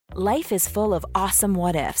Life is full of awesome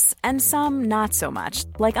what-ifs, and some not so much,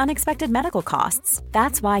 like unexpected medical costs.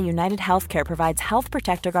 That's why United Healthcare provides Health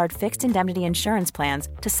Protector Guard fixed indemnity insurance plans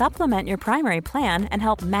to supplement your primary plan and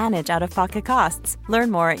help manage out-of-pocket costs.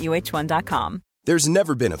 Learn more at uh1.com. There's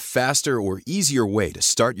never been a faster or easier way to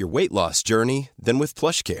start your weight loss journey than with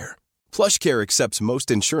PlushCare. PlushCare accepts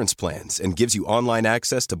most insurance plans and gives you online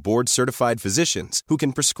access to board-certified physicians who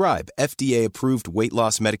can prescribe FDA-approved weight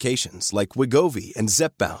loss medications like Wegovy and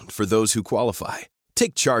Zepbound for those who qualify.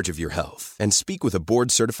 Take charge of your health and speak with a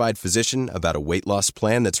board-certified physician about a weight loss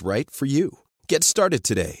plan that's right for you. Get started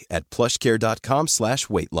today at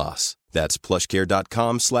plushcare.com/weightloss. That's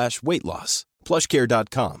plushcare.com/weightloss.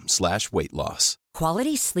 plushcare.com/weightloss.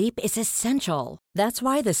 Quality sleep is essential. That's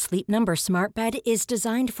why the Sleep Number Smart Bed is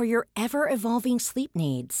designed for your ever-evolving sleep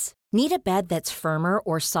needs. Need a bed that's firmer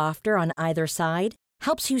or softer on either side?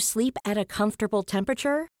 Helps you sleep at a comfortable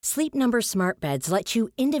temperature? Sleep Number Smart Beds let you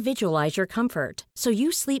individualize your comfort, so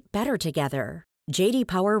you sleep better together. J.D.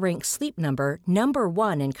 Power ranks Sleep Number number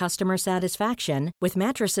 1 in customer satisfaction with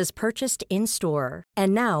mattresses purchased in-store.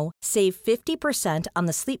 And now, save 50% on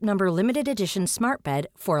the Sleep Number Limited Edition Smart Bed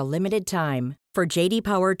for a limited time. For J.D.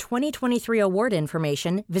 Power 2023 award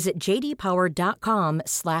information, visit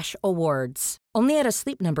jdpower.com/awards. Only at a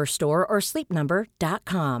Sleep Number store or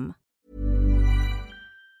sleepnumber.com.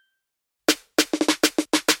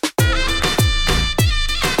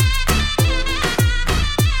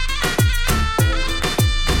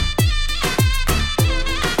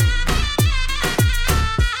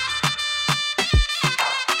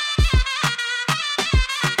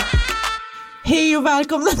 Hej och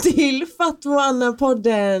välkomna till Fatwa och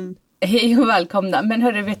Anna-podden. Hej och välkomna. Men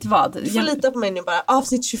hörru, vet du vad? Du får lita på mig nu bara.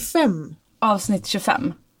 Avsnitt 25. Avsnitt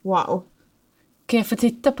 25. Wow. Kan jag få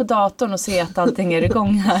titta på datorn och se att allting är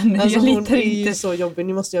igång här nu? Alltså jag hon litar är inte. ju så jobbig.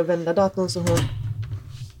 Nu måste jag vända datorn så hon...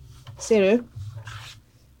 Ser du?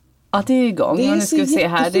 Ja, det är igång. Det och nu ska vi se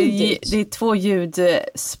här. Det är 2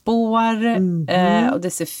 ljudspår och det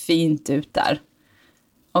ser fint ut där.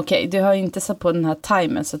 Okej, du har ju inte satt på den här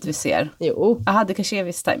timern så att vi ser. Jo. Jaha, det kanske är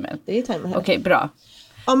viss timer. Det är timer här. Okej, bra.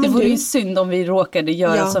 Ja, det vore ju synd om vi råkade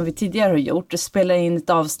göra som vi tidigare har gjort. Spela in ett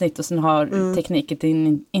avsnitt och sen har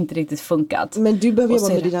tekniken inte riktigt funkat. Men du behöver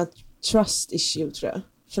jobba med dina trust issue, tror jag.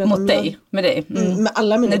 För mot dig, med dig. Med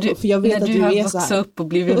alla människor, för jag vet att du är så här. När du har vuxit upp och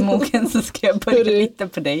blivit mogen så ska jag börja lita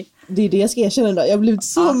på dig. Det är det jag ska erkänna idag. Jag har blivit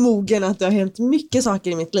så mogen att det har hänt mycket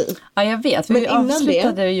saker i mitt liv. Ja, jag vet. Vi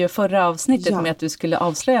avslutade ju förra avsnittet med att du skulle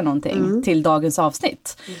avslöja någonting till dagens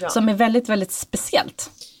avsnitt. Ja. Som är väldigt, väldigt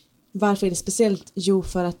speciellt. Varför är det speciellt? Jo,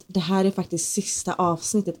 för att det här är faktiskt sista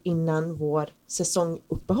avsnittet innan vår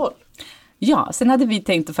säsonguppehåll. Ja, sen hade vi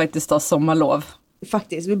tänkt att faktiskt ta sommarlov.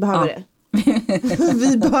 Faktiskt, vi behöver det.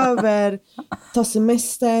 Vi behöver ta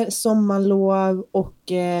semester, sommarlov och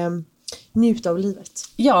njuta av livet.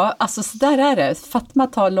 Ja, alltså så där är det. Fatma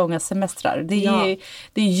tar långa semestrar. Det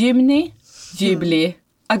är juni, juli,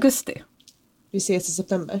 augusti. Vi ses i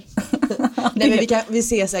september. Nej, men vi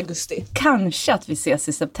ses i augusti. Kanske att vi ses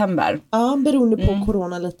i september. Ja, beroende på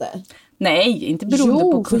corona lite. Nej, inte beroende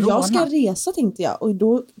på corona. För jag ska resa, tänkte jag. Och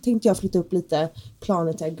då tänkte jag flytta upp lite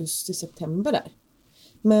planer till augusti-september där.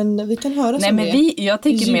 Men vi kan höra. Nej, men jag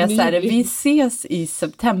tänker mer så här, vi ses i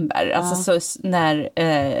september. Alltså så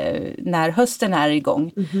när hösten är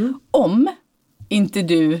igång. Om inte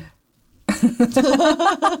du...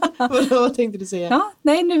 Vad tänkte du säga? Ja,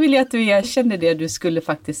 nej, nu vill jag att du erkänner det du skulle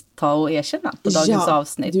faktiskt ta och erkänna på dagens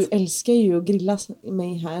avsnitt. Du älskar ju att grilla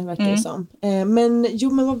mig här, verkar det som. Men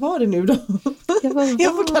vad var det nu då?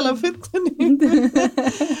 Jag får kalla fötter nu.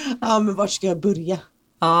 Ja, men vart ska jag börja?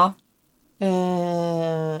 Ja.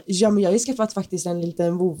 Ja, men jag har ju skaffat faktiskt en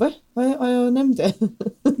liten vovve. Har jag nämnt det?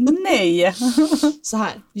 Nej. Så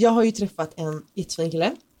här, jag har ju träffat en jättefin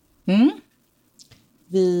kille.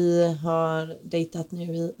 Vi har dejtat nu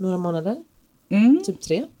i några månader. Typ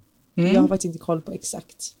 3. Jag har faktiskt inte koll på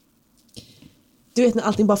exakt. Du vet när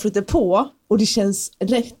allting bara flyter på och det känns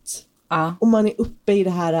rätt. Och man är uppe i det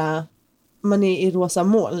här, man är i rosa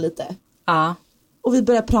moln lite. Och vi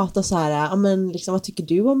börjar prata så här, men liksom, vad tycker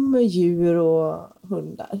du om djur och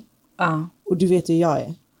hundar? Och du vet hur jag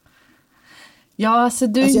är. Ja, alltså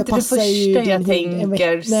du är inte det första jag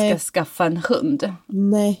tänker ska skaffa en hund.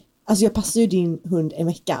 Nej, alltså jag passar ju din hund en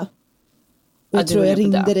vecka. Och jag tror jag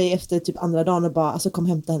ringde dig efter typ andra dagen och bara, alltså kom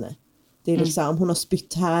hämta henne. Det är liksom, hon har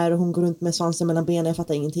spytt här och hon går runt med svansen mellan benen, jag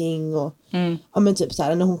fattar ingenting. Och, ja, men typ så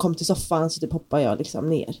här, när hon kom till soffan så typ hoppar jag liksom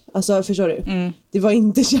ner. Alltså förstår du? Det var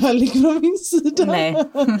inte kärlek från min sida. Nej.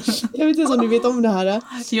 Jag vet inte om du vet om det här.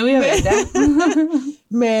 Jo, jag vet det.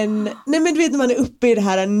 men du vet när man är uppe i det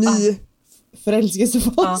här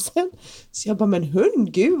förälskelsefasen. Så jag bara, men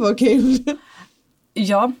hund, gud vad kul.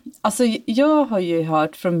 Ja, alltså jag har ju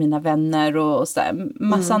hört från mina vänner och så där,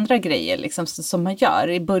 massa andra grejer liksom, som man gör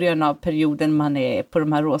i början av perioden man är på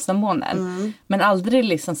de här rosa månen. Men aldrig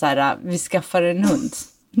liksom så här, vi skaffar en hund.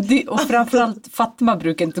 Och framförallt Fatma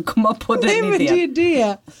brukar inte komma på den idén. Nej, men det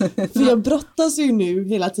är det. För jag brottas ju nu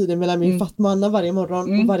hela tiden mellan min Fatma och Anna varje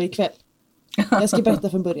morgon och varje kväll. Jag ska berätta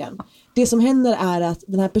från början. Det som händer är att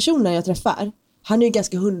den här personen jag träffar, han är ju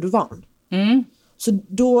ganska hundvan. Så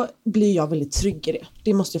då blir jag väldigt trygg i det.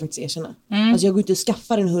 Det måste jag faktiskt erkänna. Alltså jag går inte och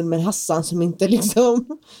skaffar en hund med en Hassan som inte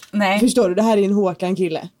liksom... Nej. Förstår du? Det här är en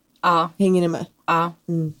Håkan-kille. Ja. Hänger ni med? Ja.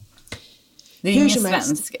 Det är ju ingen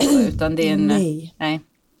svensk utan det är en... Nej.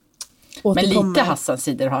 Men lite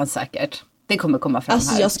Hassan-sidor har han säkert. Det kommer komma fram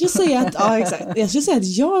alltså, här. Jag skulle säga att, ja, exakt. Jag skulle säga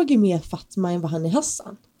att jag är mer Fatma än vad han är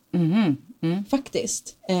Hassan.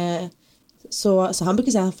 Faktiskt. Så han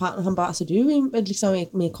brukar säga, han bara, alltså du är liksom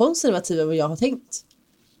mer konservativ än vad jag har tänkt.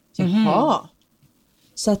 Jaha.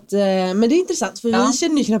 Så att, men det är intressant för vi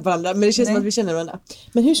känner ju knappt varandra, men det känns som att vi känner varandra.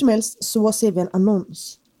 Men hur som helst så ser vi en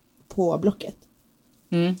annons på Blocket.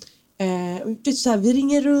 Det är så här, vi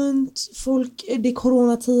ringer runt, folk, det är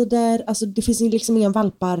coronatider, alltså det finns liksom inga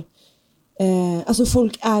valpar. Alltså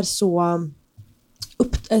folk är så...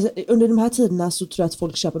 under de här tiderna så tror jag att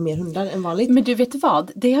folk köper mer hundar än vanligt. Men du vet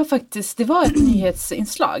vad? Det var ett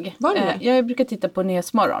nyhetsinslag. Var det? Jag brukar titta på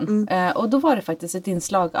Nyhetsmorgon. Och då var det faktiskt ett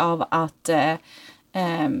inslag av att det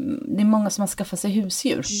är många som har skaffat sig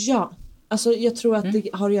husdjur. Ja, alltså jag tror att det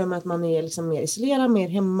har att göra med att man är liksom mer isolerad, mer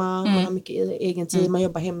hemma, man har mycket egen tid, man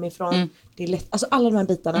jobbar hemifrån. Det är lätt, alltså alla de här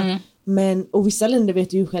bitarna. Men, och vissa länder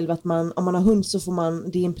vet ju själv att om man har hund så får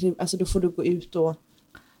man, alltså då får du gå ut och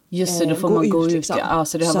just det, då får man gå ut. Liksom. Ja,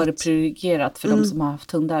 så det har varit prioriterat för de som har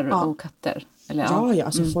haft hundar och katter. Eller, ja,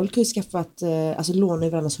 alltså folk har ju skaffat, alltså låna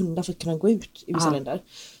varandras hundar för att kunna gå ut i vissa länder.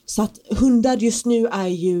 Så att hundar just nu är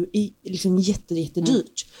ju liksom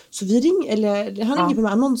jättedyrt. Så vi han ringer på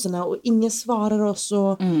med annonserna och ingen svarar oss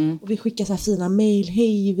och vi skickar så här fina mejl.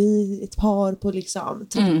 Hej, vi är ett par på liksom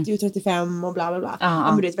 30 och 35 och bla bla bla.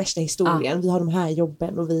 Men det är värsta historien. Vi har de här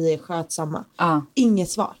jobben och vi är skötsamma. Inget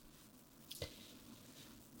svar.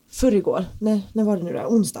 Förrgår, när var det nu då?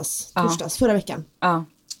 Onsdags, torsdags, förra veckan.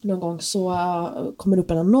 Någon gång så kommer det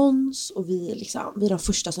upp en annons och vi är de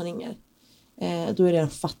första som ringer. Då är det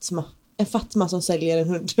en Fatma som säljer en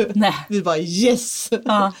hund. Nej. Vi bara yes!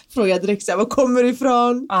 Frågar direkt så här, var kommer du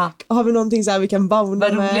ifrån? Har vi någonting så här vi kan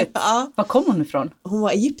bounda med? Var kom hon ifrån? Hon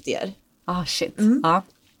var egyptier. Shit.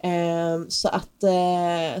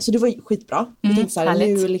 Så det var skitbra. Vi tänkte så här,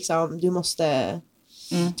 nu liksom, du måste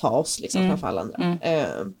ta oss liksom framför alla andra.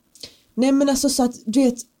 Nej men alltså så att du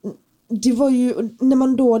vet, det var ju när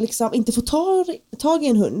man då liksom inte får tag i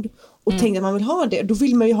en hund och tänkte att man vill ha det, då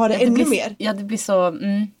vill man ju ha det ännu mer. Ja, det blir så,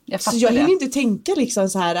 jag fattar så jag det. vill inte tänka liksom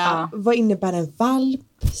så här, vad innebär en valp?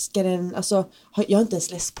 Ska den, alltså, jag har inte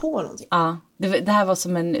ens läst på någonting. Det här var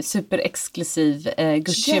som en superexklusiv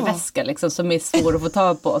Gucci-väska liksom, som är svår att få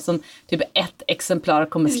tag på, som typ ett exemplar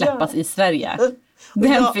kommer släppas i Sverige.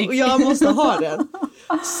 Och jag måste ha den.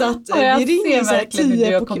 Så att vi ringer så här 10 hur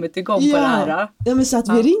du har kommit igång på det här. Ja, men så att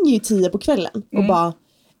vi ringer ju 10 på kvällen och bara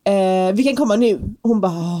vi kan komma nu. Hon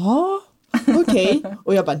bara okej.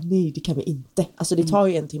 Och jag bara nej, det kan vi inte. Alltså det tar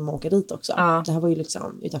ju en timme att åka dit också. Det här var ju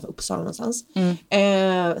liksom utanför Uppsala någonstans.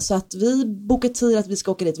 Så att vi bokar tid att vi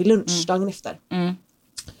ska åka dit vid lunch dagen efter.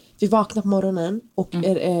 Vi vaknar på morgonen och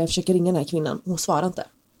försöker ringa den här kvinnan. Hon svarar inte.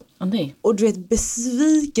 Och du vet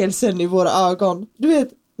besvikelsen i våra ögon. Du vet,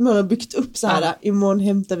 man har byggt upp så här. Imorgon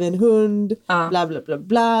hämtar vi en hund. Bla bla bla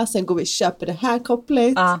bla. Sen går vi och köper det här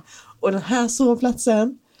kopplet. Och den här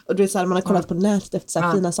sovplatsen. Och du vet så här, man har kollat på nätet efter så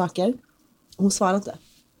här fina saker. Hon svarar inte.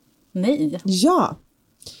 Nej. Ja.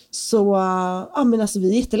 Så men alltså vi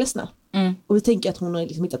är jätteledsna. Och vi tänker att hon har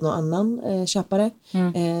liksom hittat någon annan köpare.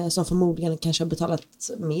 Som förmodligen kanske har betalat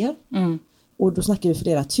mer. Och då snackar vi för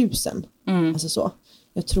flera tusen. Alltså så.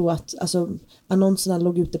 Jag tror att alltså, annonserna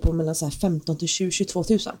låg ute på mellan så här 15 till 22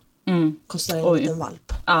 000. Kostar en liten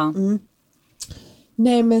valp.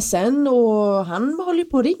 Nej men sen, och han håller ju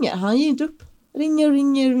på och ringer. Han ger inte upp.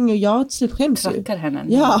 Ringer och jag till slut skäms ju. Trackar henne.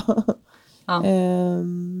 Ja.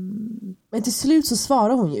 Men till slut så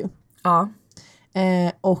svarar hon ju.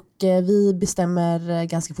 Och vi bestämmer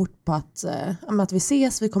ganska fort på att vi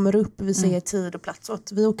ses, vi kommer upp, vi säger tid och plats. Och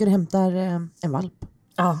vi åker och hämtar en valp.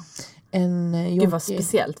 Gud vad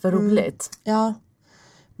speciellt, vad roligt. Ja,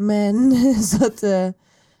 men så att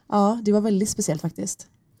det var väldigt speciellt faktiskt.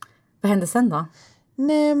 Vad hände sen då?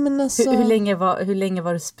 Nej men alltså hur länge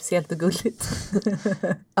var det speciellt och gulligt?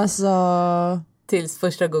 Alltså tills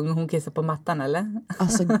första gången hon kissade på mattan eller?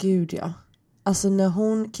 Alltså gud ja. Alltså när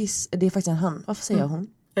hon det är faktiskt en han. Varför säger jag hon?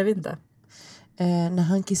 Jag vet inte. När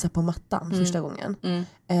han kissar på mattan första gången.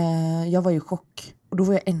 Jag var ju i chock. Och då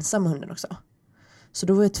var jag ensam med hunden också. Så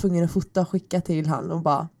då var jag tvungen att fota och skicka till han och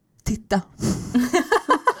bara, titta.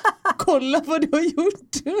 Kolla vad du har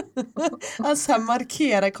gjort. Alltså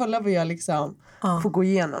markera, kolla vad jag liksom får gå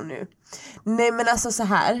igenom nu. Nej men alltså så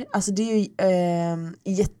här, alltså det är ju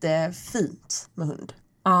jättefint med hund.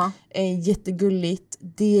 Jättegulligt.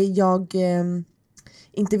 Det jag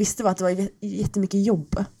inte visste var att det var jättemycket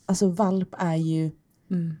jobb. Alltså valp är ju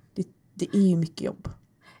det är ju mycket jobb.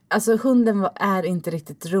 Alltså hunden är inte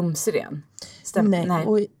riktigt rumsren. Nej.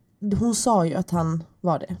 Och hon sa ju att han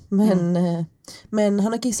var det. Men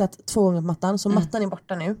han har kissat 2 gånger på mattan. Så mattan är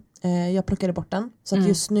borta nu. Jag plockade bort den. Så att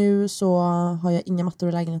just nu så har jag inga mattor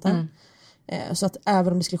i lägenheten. Så att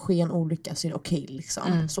även om det skulle ske en olycka så är det okej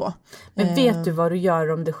liksom. Så. Men vet du vad du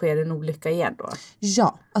gör om det sker en olycka igen då?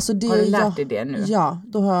 Ja. Alltså det, har du lärt dig det nu? Ja,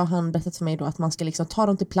 då har han berättat för mig då att man ska liksom ta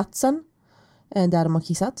dem till platsen där de har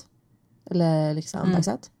kissat. Eller liksom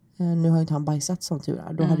bajsat. Nu har inte han bajsat som tur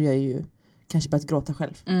är. Då hade jag ju kanske börjat gråta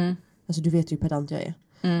själv. Alltså du vet ju hur pedant jag är.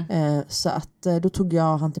 Så att då tog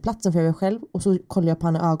jag han till platsen för jag var själv. Och så kollade jag på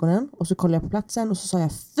han i ögonen. Och så kollade jag på platsen och så sa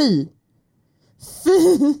jag fy.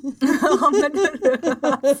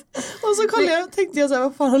 Och så kollade jag, tänkte jag så här,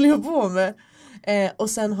 vad fan håller jag på med? Och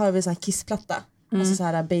sen har vi så här kissplatta. Alltså så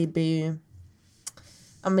här baby.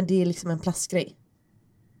 Ja men det är liksom en plastgrej.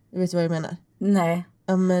 Du vet vad jag menar? Nej.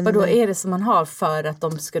 Men, vadå är det som man har för att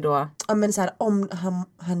de ska då... Ja men så här, om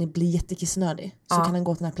han blir jättekissnödig så kan han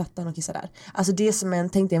gå till den här plattan och kissa där. Alltså det är som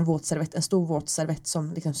tänk dig en våtservett, en stor våtservett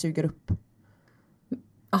som liksom suger upp.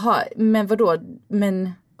 Jaha, men vadå?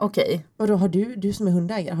 Men okej. Vadå, har du som är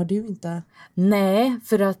hundägare, har du inte... Nej,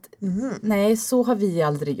 för att nej, så har vi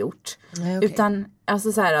aldrig gjort. Nej, okay. Utan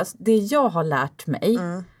alltså så här, alltså, det jag har lärt mig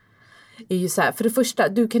är ju så här, för det första,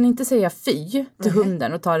 du kan inte säga fy till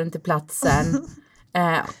hunden och ta den till platsen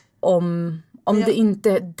om det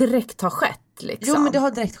inte direkt har skett liksom. Jo men det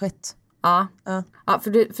har direkt skett. Ja,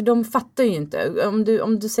 för de fattar ju inte.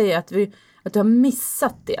 Om du säger att du har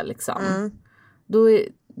missat det liksom.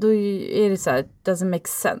 Då är det så här, doesn't make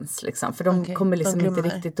sense liksom. För de kommer liksom inte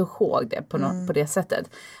riktigt ihåg det på det sättet.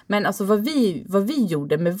 Men alltså vad vi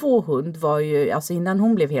gjorde med vår hund var ju, alltså innan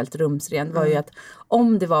hon blev helt rumsren, var ju att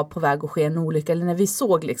om det var på väg att ske en olycka, eller när vi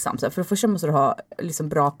såg liksom, så här, för det första måste du ha liksom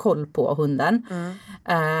bra koll på hunden.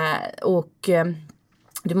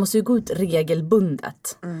 Du måste ju gå ut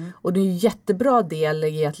regelbundet. Och det är ju jättebra del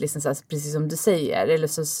i att liksom så här, precis som du säger, eller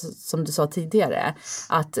som du sa tidigare,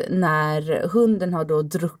 att när hunden har då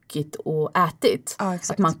druckit och ätit,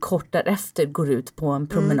 att man kort därefter går ut på en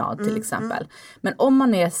promenad till exempel. Men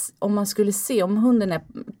om man skulle se, om hunden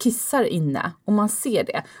kissar inne, om man ser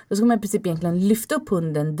det, då ska man i princip egentligen lyfta upp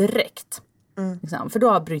hunden direkt. Liksom, för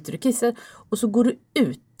då bryter du kisset och så går du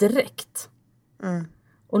ut direkt.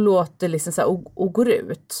 Och låter liksom så här, och går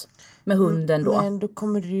ut med hunden då. Men då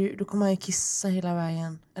kommer han ju kissa hela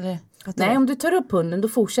vägen. Eller? Nej, om du tar upp hunden, då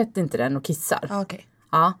fortsätter inte den och kissar. Okej.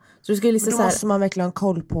 Ja, så du ska liksom då så här, måste man verkligen ha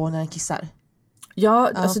koll på när den kissar.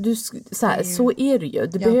 Ja, alltså så är det ju.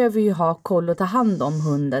 Du behöver ju ha koll och ta hand om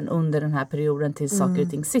hunden under den här perioden tills saker och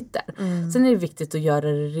ting sitter. Sen är det viktigt att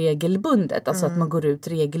göra det regelbundet. Alltså att man går ut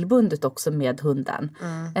regelbundet också med hunden.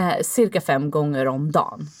 Cirka 5 gånger om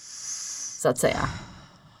dagen. Så att säga.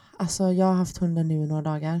 Alltså jag har haft hunden nu i några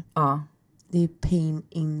dagar. Ja. Det är pain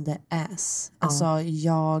in the ass. Alltså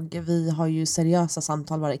vi har ju seriösa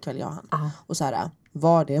samtal varje kväll jag och han. Och så här,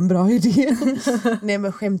 var det en bra idé? Nej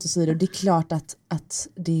men skämt åsido, det är klart att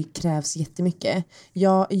det krävs jättemycket.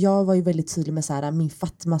 Jag var ju väldigt tydlig med så här, min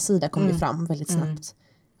Fatma-sida kom ju fram väldigt snabbt.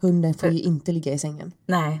 Hunden får ju inte ligga i sängen.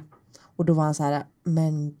 Nej. Och då var han så här,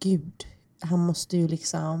 men gud, han måste ju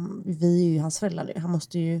liksom, vi är ju hans föräldrar nu, han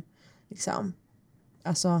måste ju liksom...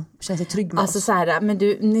 Alltså, känns det trygg med alltså oss. Så här, men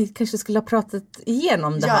ni kanske skulle ha pratat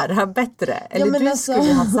igenom det här bättre. Eller men du alltså...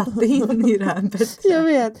 skulle ha satt dig in i det här bättre. Jag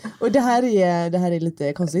vet. Och det här är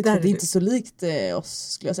lite konstigt. För det är inte så likt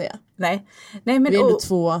oss, skulle jag säga. Nej men vi är ändå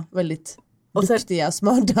 2 väldigt duktiga,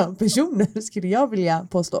 smarta personer, skulle jag vilja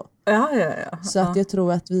påstå. Ja. Så att jag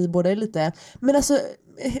tror att vi båda är lite... Men alltså,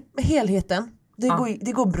 helheten...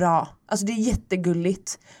 Det går bra. Alltså det är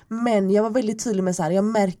jättegulligt. Men jag var väldigt tydlig med så här. Jag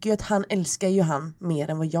märker ju att han älskar ju han mer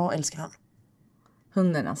än vad jag älskar han.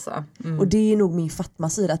 Hunden alltså. Och det är nog min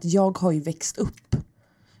Fatma-sida. Att jag har ju växt upp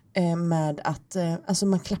med att... Alltså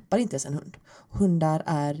man klappar inte ens en hund. Hundar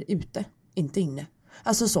är ute, inte inne.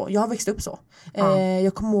 Alltså så, jag har växt upp så.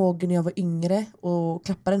 Jag kommer ihåg när jag var yngre och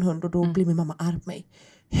klappade en hund. Och då blev min mamma arg på mig.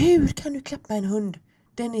 Hur kan du klappa en hund?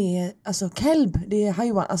 Den är, alltså kalb, det är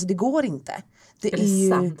hajwan, alltså det går inte. Det är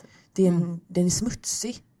ju, den är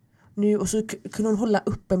smutsig. Nu, och så kunde hon hålla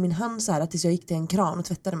uppe min hand så här tills jag gick till en kran och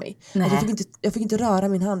tvättade mig. Alltså jag fick inte röra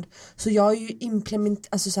min hand. Så jag är ju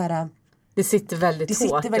alltså så här, det sitter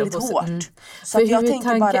väldigt hårt. Så att jag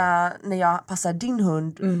tänker bara när jag passar din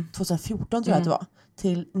hund 2014 tror jag att det var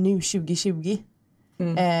till nu 2020.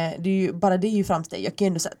 Det är ju, bara det är ju framsteg. Jag kan ju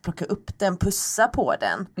ändå så här, plocka upp den, pussa på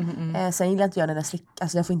den. Sen gillar inte jag den där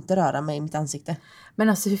alltså jag får inte röra mig i mitt ansikte. Men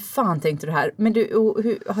alltså hur fan tänkte du här? Men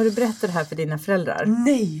har du berättat det här för dina föräldrar?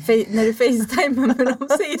 Nej! När du facetimear med dem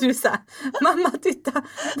säger du så här: mamma titta,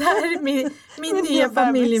 det här är min nya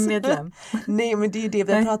familjemedlem. Nej men det är ju det,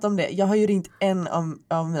 vi har pratat om det. Jag har ju ringt en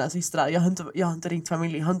av mina systrar. Jag har inte ringt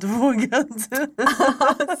familj, jag har inte vågat.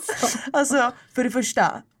 Alltså för det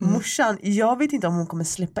första, morsan, jag vet inte om hon kommer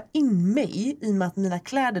släppa in mig i och med att mina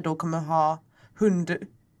kläder då kommer ha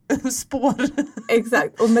hundspår.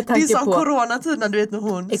 Exakt. Och med tanke det är som på coronatiden, du vet när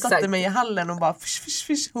hon satte mig i hallen och bara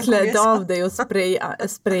fisch. klädde av dig och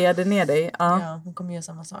sprayade ner dig. Ja, hon kommer göra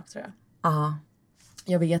samma sak tror jag.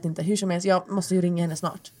 Jag vet inte, hur som helst, jag måste ju ringa henne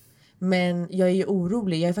snart. Men jag är ju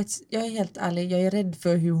orolig, jag är helt ärlig, jag är rädd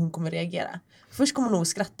för hur hon kommer reagera. Först kommer hon nog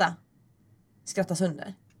skratta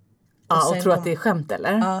sönder. Och tror att det är skämt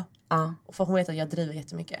eller? Ja. För hon vet att jag driver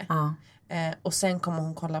jättemycket. Och sen kommer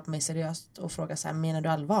hon kolla på mig seriöst och fråga så här: menar du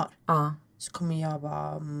allvar? Så kommer jag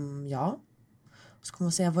bara, ja. Så kommer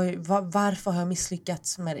hon säga, varför har jag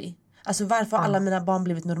misslyckats med dig? Alltså varför har alla mina barn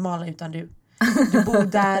blivit normala utan du? Du bor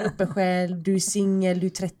där uppe själv, du är singel, du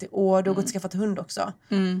är 30 år, du har gått och skaffat hund också.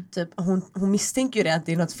 Typ, hon misstänker ju det att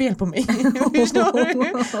det är något fel på mig. Förstår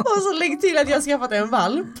du? Och så lägg till att jag har skaffat en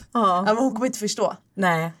valp. Men hon kommer inte förstå.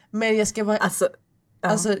 Nej. Men jag ska vara...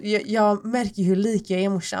 Alltså jag märker hur lik jag är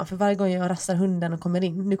morsan. För varje gång jag rastar hunden och kommer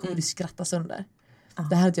in, nu kommer du skratta sönder.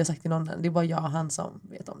 Det här har inte jag sagt till någon. Det är bara jag och han som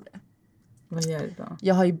vet om det. Vad gör du då?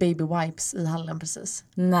 Jag har ju baby wipes i hallen precis.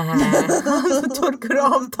 Nej. Så torkar du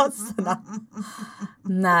av tassarna.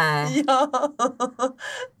 Nej.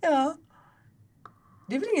 Ja.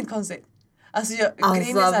 Det är väl inget konstigt. Alltså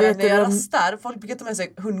grejen är såhär, när jag rastar, folk brukar ta med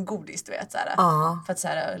sig hundgodis, du vet såhär. För att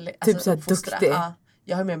såhär, alltså, typ såhär duktig.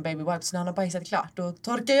 Jag har med en baby wipes, så när han har bajsat klart, då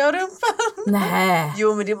torkar jag rumpan. Nej.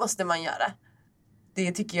 Jo, men det måste man göra.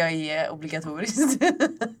 Det tycker jag är obligatoriskt.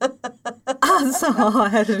 Alltså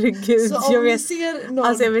herregud. Så om ni ser någon...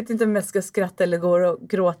 Alltså jag vet inte om jag ska skratta eller gå och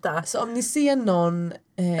gråta. Så om ni ser någon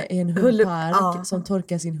i en hundpark som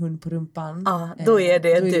torkar sin hund på rumpan. Då är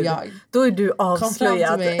det då är du. Jag. Då är du avslöjad.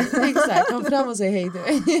 Kom fram till mig. Exakt, kom fram och säg hej till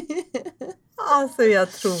mig. Alltså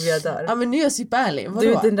jag tror jag dör. Ja men nu är jag superärlig.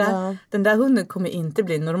 Du, den där hunden kommer inte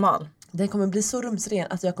bli normal. Den kommer bli så rumsren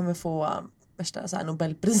att jag kommer få värsta så här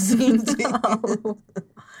Nobelpris.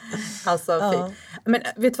 Alltså men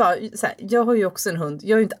vet du vad, så här, jag har ju också en hund.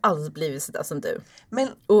 Jag har ju inte alls blivit sådär som du. Men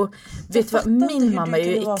och vet du vad, min mamma är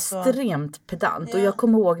ju extremt pedant. Och jag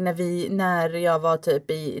kommer ihåg när jag var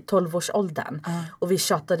typ i 12-årsåldern och vi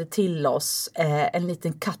tjatade till oss en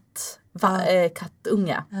liten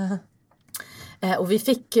kattunge. Och vi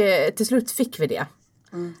fick, till slut fick vi det.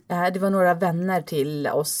 Det var några vänner till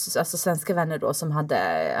oss, alltså svenska vänner då, som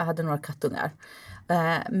hade några kattungar.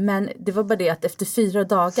 Men det var bara det att efter 4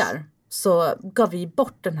 dagar så gav vi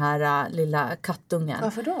bort den här lilla kattungen.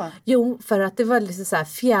 Varför då? Jo, för att det var liksom så här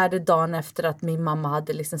 4:e dagen efter att min mamma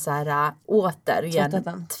hade liksom så här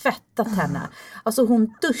återigen tvättat henne. Alltså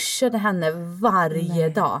hon duschade henne varje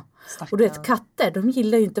dag. Stackarn. Och du vet, katter, de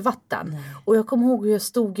gillar ju inte vatten. Nej. Och jag kommer ihåg hur jag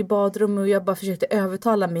stod i badrummet och jag bara försökte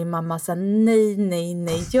övertala min mamma så här,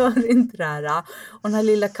 nej, gör inte det här. Och den här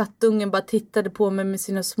lilla kattungen bara tittade på mig med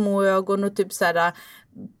sina små ögon och typ så här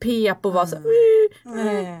pep och var så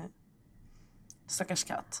här, Stackars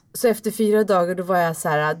katt. Så efter 4 dagar då var jag så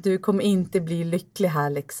här: du kommer inte bli lycklig här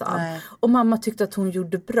liksom. Nej. Och mamma tyckte att hon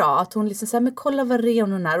gjorde bra. Att hon liksom så här, men kolla vad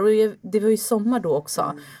ren hon är. Och det var ju sommar då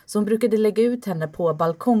också. Så hon brukade lägga ut henne på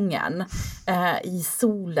balkongen i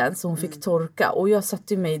solen så hon fick torka. Och jag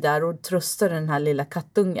satt ju mig där och tröstade den här lilla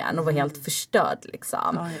kattungen och var helt förstörd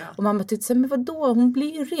liksom. Och mamma tyckte så här, men vadå? Hon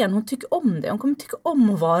blir ju ren. Hon tycker om det. Hon kommer tycka om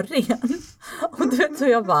att vara ren. Och du vet så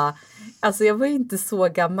jag bara... Alltså jag var ju inte så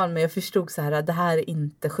gammal, men jag förstod så här att det här är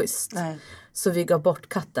inte schysst. Nej. Så vi gav bort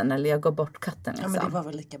katten, eller jag gav bort katten liksom. Ja, men det var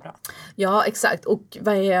väl lika bra. Ja, exakt. Och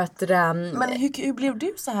vad heter det? Men hur blev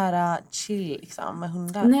du så här chill liksom med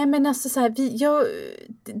hundar? Nej, men alltså så här,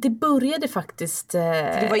 det började faktiskt...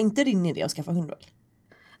 För det var inte din idé att skaffa hund väl?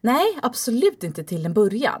 Nej, absolut inte till en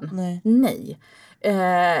början. Nej.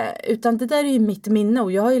 Utan det där är ju mitt minne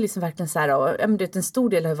och jag har ju liksom verkligen så här, och en stor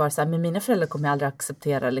del har varit så här, men mina föräldrar kommer aldrig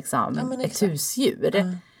acceptera liksom ett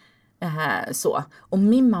husdjur. Så. Och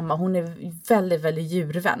min mamma, hon är väldigt, väldigt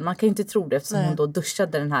djurvän. Man kan inte tro det eftersom hon då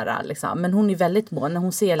duschade den här liksom. Men hon är väldigt mån när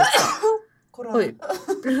hon ser liksom... Oj,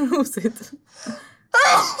 rosigt.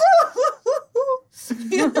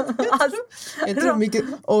 Jag tror mycket...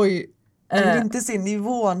 Oj, jag vill inte se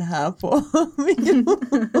nivån här på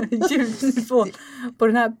ljudnivå på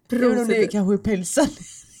den här prosit. Det kanske är pälsen.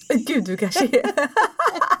 Gud, du kanske är.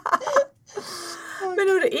 Men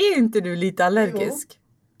är inte du lite allergisk?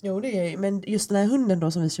 Jo, det är jag. Men just den här hunden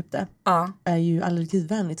då som vi köpte är ju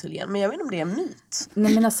allergivänlig tydligen. Men jag vet inte om det är en myt.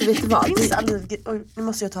 Nej, men alltså vet du vad? Oj, nu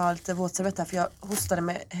måste jag ta lite våtservett här för jag hostade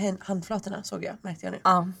med handflatorna, märkte jag nu.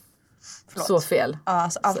 Ja, så fel. Ja,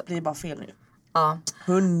 alltså allt blir bara fel nu. Ja.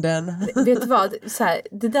 Hunden. Vet du vad? Så här,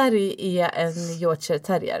 det där är en Yorkshire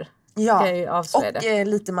terrier. Ja, och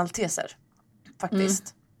lite malteser.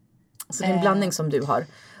 Faktiskt. Så det är en blandning som du har.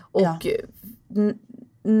 Och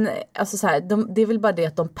alltså så här, det är väl bara det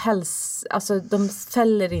att de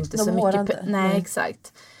fäller inte så mycket. Inte. Nej,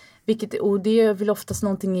 exakt. Och det är väl oftast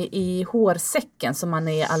någonting i hårsäcken som man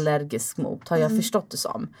är allergisk mot, har jag förstått det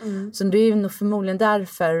som. Så det är nog förmodligen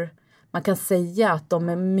därför man kan säga att de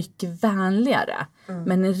är mycket vänligare.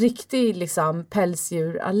 Men en riktig liksom,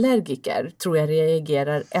 pälsdjurallergiker tror jag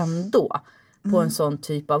reagerar ändå på en sån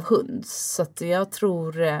typ av hund. Så att jag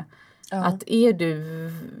tror att är du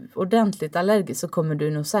ordentligt allergisk så kommer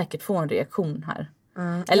du nog säkert få en reaktion här.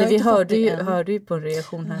 Eller vi hörde ju på en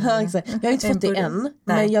reaktion här. Ja, exakt. Jag har inte fått det än. Nej.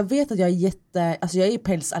 Men jag vet att jag är jag är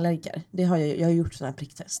pälsallergiker. Det har jag har gjort sån här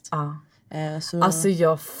pricktest. Så... Alltså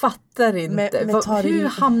jag fattar inte. Hur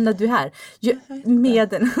hamnade du här?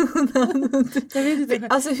 Med en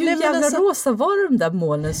alltså hur jävla rosa var de där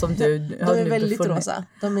molnen som du har nu är väldigt befunnit? Rosa.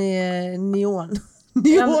 De är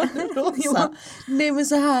neonrosa. Nej men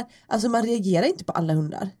så här, alltså man reagerar inte på alla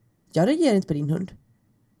hundar. Jag reagerar inte på din hund.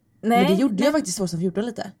 Nej. Men det gjorde jag faktiskt 2014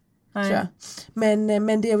 lite. Tror jag.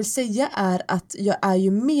 Men det jag vill säga är att jag är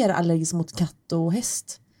ju mer allergisk mot katt och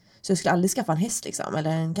häst. Så jag skulle aldrig skaffa en häst liksom, eller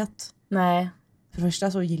en katt. Nej. För det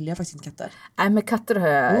första så gillar jag faktiskt inte katter. Nej, men katter har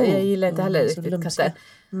jag gillar inte heller riktigt katter.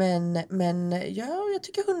 Men jag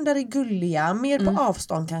tycker hundar är gulliga. Mer på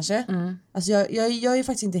avstånd kanske. Alltså jag är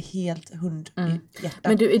faktiskt inte helt hund i hjärtat.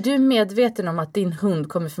 Men är du medveten om att din hund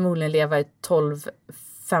kommer förmodligen leva i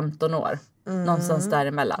 12-15 år? Någonstans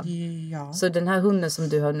däremellan. Ja. Så den här hunden som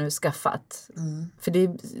du har nu skaffat. För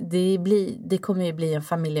det kommer ju bli en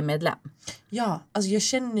familjemedlem. Ja, alltså jag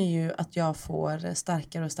känner ju att jag får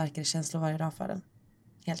starkare och starkare känslor varje dag för den.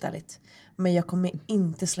 Helt ärligt. Men jag kommer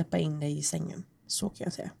inte släppa in dig i sängen. Så kan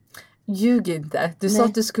jag säga. Ljug inte. Du sa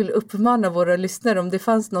att du skulle uppmana våra lyssnare om det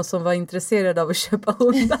fanns någon som var intresserad av att köpa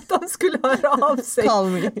hund, att de skulle höra av sig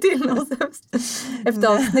till oss efter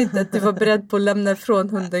avsnittet. Du var beredd på att lämna ifrån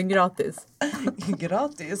hunden gratis.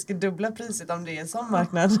 Gratis? Ska dubbla priset om det är en sån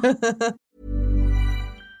marknad.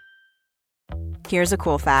 Here's a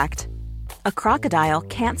cool fact. A crocodile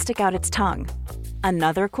can't stick out its tongue.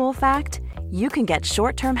 Another cool fact, you can get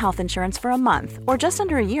short-term health insurance for a month or just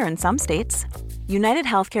under a year in some states. United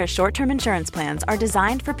Healthcare short-term insurance plans are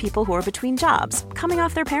designed for people who are between jobs, coming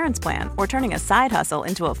off their parents' plan, or turning a side hustle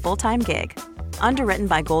into a full-time gig. Underwritten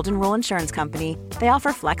by Golden Rule Insurance Company, they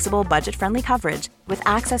offer flexible, budget-friendly coverage with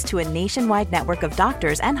access to a nationwide network of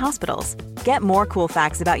doctors and hospitals. Get more cool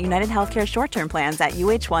facts about United Healthcare short-term plans at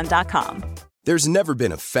uh1.com. There's never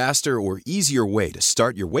been a faster or easier way to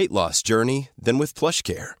start your weight loss journey than with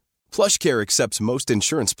PlushCare. PlushCare accepts most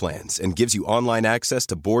insurance plans and gives you online access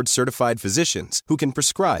to board-certified physicians who can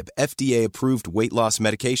prescribe FDA-approved weight loss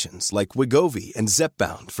medications like Wegovy and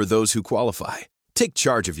Zepbound for those who qualify. Take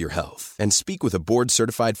charge of your health and speak with a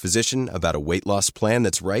board-certified physician about a weight loss plan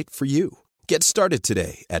that's right for you. Get started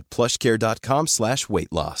today at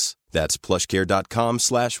plushcare.com/weightloss. That's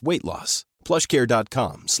plushcare.com/weightloss.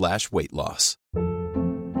 plushcare.com/weightloss.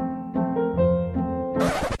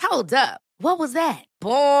 Hold up. What was that?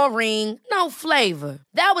 Boring. No flavor.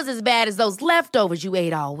 That was as bad as those leftovers you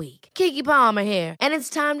ate all week. Keke Palmer here, and it's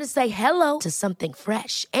time to say hello to something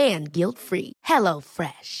fresh and guilt-free. Hello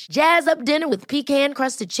Fresh. Jazz up dinner with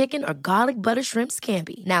pecan-crusted chicken or garlic butter shrimp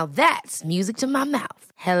scampi. Now that's music to my mouth.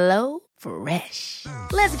 Hello Fresh.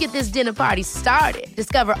 Let's get this dinner party started.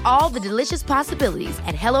 Discover all the delicious possibilities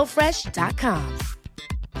at hellofresh.com.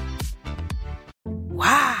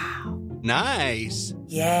 Wow. Nice.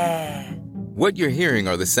 Yeah. What you're hearing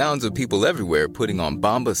are the sounds of people everywhere putting on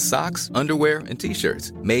Bombas socks, underwear, and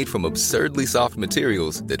T-shirts made from absurdly soft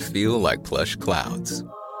materials that feel like plush clouds.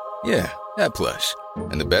 Yeah, that plush.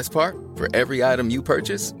 And the best part? For every item you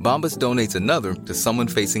purchase, Bombas donates another to someone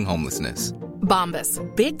facing homelessness. Bombas.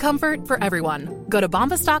 Big comfort for everyone. Go to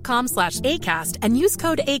bombas.com/ACAST and use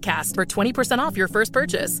code ACAST for 20% off your first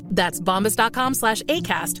purchase. That's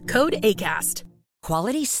bombas.com/ACAST. Code ACAST.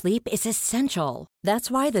 Quality sleep is essential.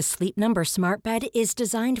 That's why the Sleep Number Smart Bed is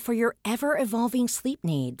designed for your ever-evolving sleep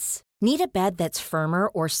needs. Need a bed that's firmer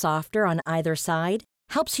or softer on either side?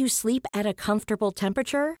 Helps you sleep at a comfortable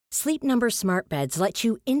temperature? Sleep Number Smart Beds let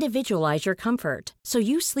you individualize your comfort so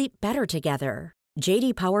you sleep better together.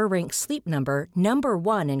 JD Power ranks Sleep Number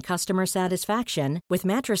 #1 in customer satisfaction with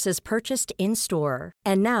mattresses purchased in-store.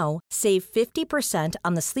 And now, save 50%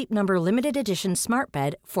 on the Sleep Number Limited Edition Smart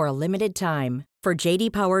Bed for a limited time. For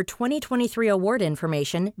JD Power 2023 award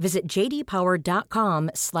information, visit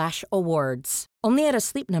jdpower.com/awards. Only at a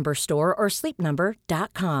Sleep Number store or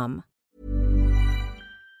sleepnumber.com.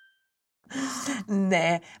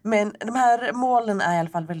 Nej, men de här målen är i alla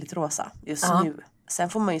fall väldigt rosa just nu. Sen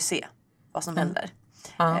får man ju se vad som händer.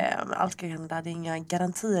 Allt kan hända, det är inga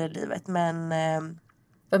garantier i livet, men...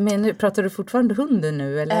 Vad menar du? Pratar du fortfarande hunden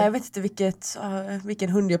nu, eller? Jag vet inte vilken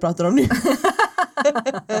hund jag pratar om nu.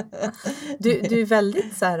 Du är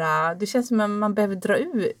väldigt så här, du känns som att man behöver dra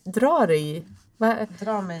dig.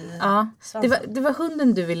 Dra mig i det var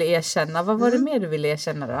hunden du ville erkänna. Vad var det mer du ville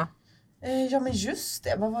erkänna då? Ja, men just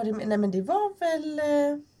det. Vad var det? Nej, men det var väl...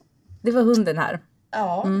 Det var hunden här.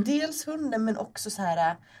 Ja, dels hunden, men också så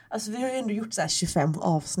här... Alltså vi har ju ändå gjort så här 25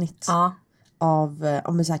 avsnitt av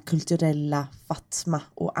om så här kulturella Fatma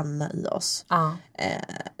och Anna i oss.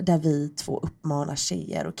 Där vi två uppmanar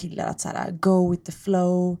tjejer och killar att så här, go with the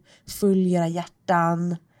flow, följ era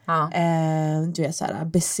hjärtan. Du är så här,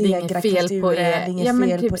 besegra kulturen, det är inget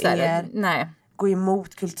fel på er. Nej. Gå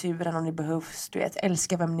emot kulturen om det behövs. Du vet,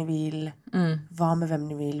 älska vem ni vill. Var med vem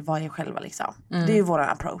ni vill. Var er själva liksom. Det är ju våran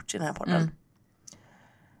approach i den här podden.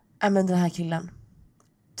 Men den här killen.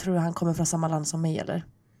 Tror du han kommer från samma land som mig eller?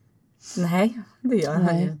 Nej, det gör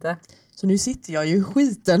han ju inte. Så nu sitter jag ju i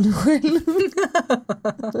skiten själv.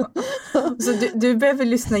 Så du behöver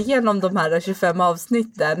lyssna igenom de här 25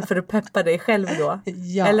 avsnitten för att peppa dig själv då?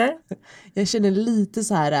 Ja. Eller? Jag känner lite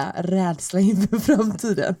så här rädsla inför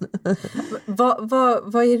framtiden.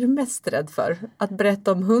 Vad är du mest rädd för? Att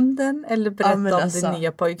berätta om hunden eller berätta om din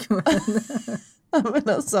nya pojkvän? Men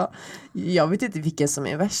alltså, jag vet inte vilken som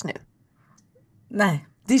är värst nu. Nej.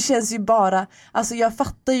 Det känns ju bara, alltså jag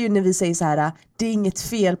fattar ju när vi säger så här, det är inget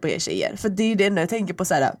fel på er tjejer. För det är det enda jag tänker på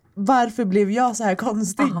så här, varför blev jag så här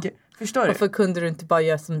konstig? Förstår du? Varför kunde du inte bara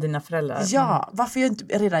göra som dina föräldrar? Ja, varför är jag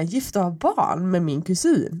inte redan gift och har barn med min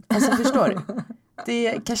kusin? Alltså förstår du?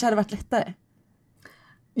 Det kanske hade varit lättare.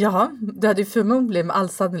 Ja, du hade ju förmodligen med all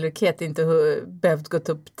sannolikhet inte behövt gå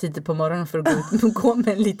upp tidigt på morgonen för att gå med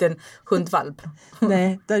en liten hundvalp.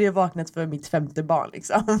 Nej, då hade jag vaknat för mitt 5:e barn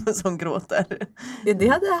liksom, som gråter. Ja, det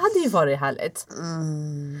hade ju varit härligt.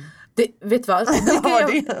 Vet du vad?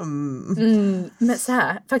 Men så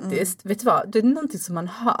här, faktiskt, vet du vad? Det är någonting som man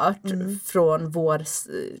hört från vår,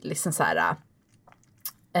 liksom så här,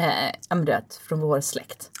 från vår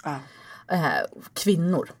släkt.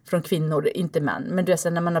 Från kvinnor, inte män. Men du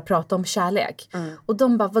vet, när man har pratat om kärlek. Och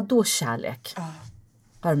de bara, vadå kärlek?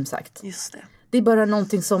 Har de sagt. Just det. Det är bara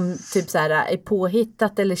någonting som typ så här, är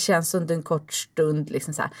påhittat eller känns under en kort stund.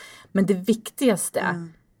 Liksom så här. Men det viktigaste,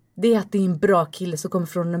 det är att det är en bra kille som kommer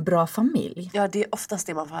från en bra familj. Ja, det är oftast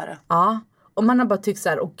det man får höra. Ja, och man har bara tyckt så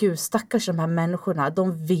här, åh gud, stackars de här människorna,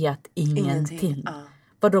 de vet ingenting.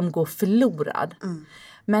 Vad de går förlorad.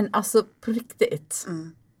 Men alltså, på riktigt...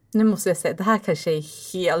 Nu måste jag säga, det här kanske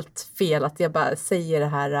är helt fel att jag bara säger det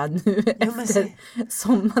här nu efter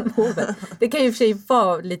sommarlovet. Det kan ju i och för sig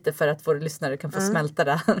vara lite för att våra lyssnare kan få smälta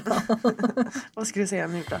det här. Vad ska du säga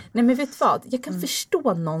nu då? Nej, men vet du vad? Jag kan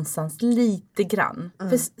förstå någonstans lite grann.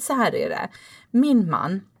 För så här är det. Min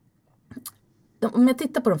man, om jag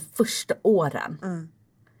tittar på de första åren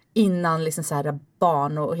innan liksom så här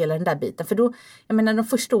barn och hela den där biten. För då, jag menar de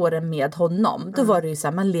första åren med honom, då var det ju så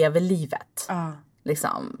här, man lever livet.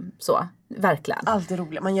 Liksom så, verkligen. Allt är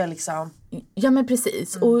roligt, man gör liksom... Ja men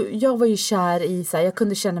precis, och jag var ju kär i så här, jag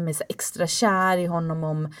kunde känna mig så extra kär i honom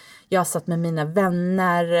om jag satt med mina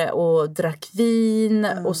vänner och drack vin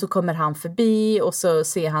och så kommer han förbi och så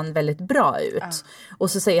ser han väldigt bra ut.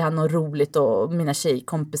 Och så säger han något roligt och mina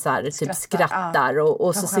tjejkompisar typ skrattar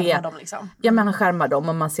och så ser dem liksom. Ja men han skärmar dem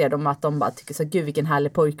och man ser dem att de bara tycker så gud vilken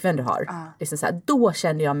härlig pojkvän du har. Liksom så här, då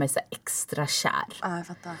kände jag mig så extra kär. Jag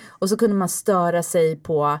fattar. Och så kunde man störa sig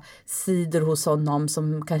på sidor hos honom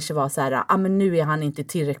som kanske var så här, men nu är han inte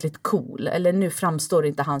tillräckligt cool eller nu framstår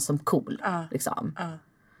inte han som cool liksom.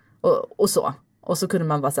 Och så. Och så kunde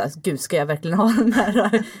man vara så här, gud ska jag verkligen ha den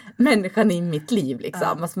här människan i mitt liv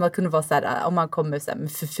liksom. Alltså man kunde vara så här, om man kommer så här,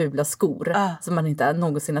 med för fula skor som man inte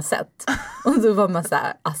någonsin har sett. Och då var man så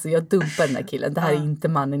här, alltså jag dumpar den här killen, det här är inte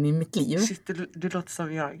mannen i mitt liv. Shit, du låter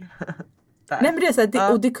som jag. Nej men det är så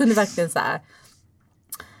här, och det kunde verkligen så här.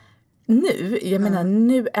 Nu, jag menar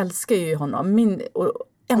nu älskar jag ju honom.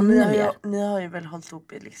 Ni har ju väl hållit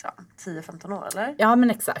ihop i liksom 10-15 år eller? Ja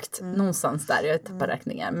men exakt, någonstans där, jag tappar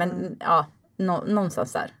räkningen. Men ja,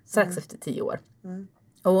 någonstans där, strax efter 10 år.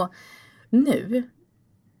 Och nu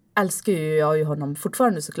älskar ju jag ju honom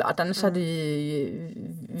fortfarande såklart. Annars hade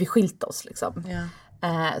vi skilt oss liksom.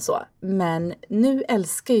 Så. Men nu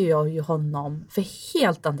älskar jag ju honom för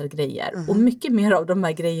helt andra grejer. Och mycket mer av de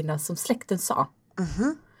här grejerna som släkten sa.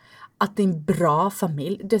 Att det är en bra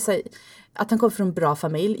familj. Det är så, att han kommer från en bra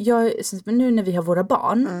familj. Nu när vi har våra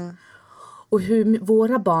barn. Och hur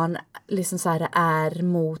våra barn liksom så här är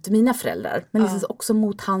mot mina föräldrar. Men liksom också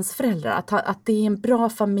mot hans föräldrar. Att det är en bra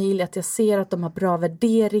familj. Att jag ser att de har bra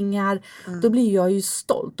värderingar. Då blir jag ju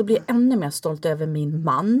stolt. Då blir jag ännu mer stolt över min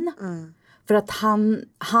man. För att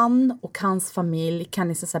han och hans familj kan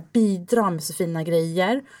liksom så här bidra med så fina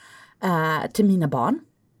grejer till mina barn.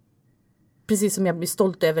 Precis som jag blir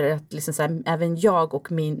stolt över att liksom så här, även jag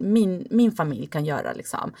och min familj kan göra.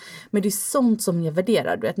 Liksom. Men det är sånt som jag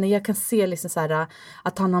värderar. Du vet, när jag kan se liksom så här,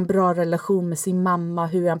 att han har en bra relation med sin mamma.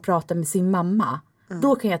 Hur han pratar med sin mamma.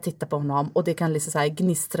 Då kan jag titta på honom och det kan liksom så här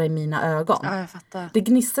gnistra i mina ögon. Ja, jag fattar. Det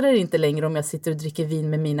gnistrar inte längre om jag sitter och dricker vin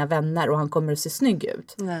med mina vänner och han kommer att se snygg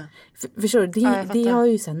ut. Nej. Förstår du? Det har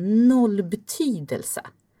ju så här noll betydelse.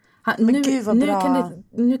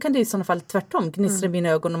 Nu kan det i sådana fall tvärtom gnistra i mina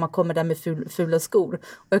ögon om man kommer där med fula skor.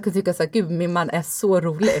 Och jag kan tycka så här, gud min man är så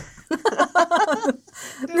rolig.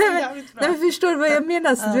 nej men förstår du vad jag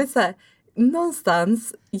menar? Så du vet så här,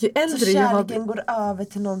 någonstans ju äldre så jag har... kärleken går över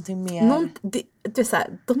till någonting mer. Det är så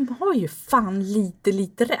här, de har ju fan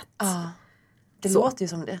lite rätt. Ja, det så. låter ju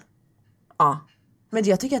som det. Ja. Men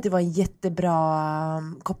jag tycker att det var en jättebra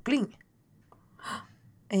koppling.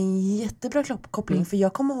 En jättebra koppling. För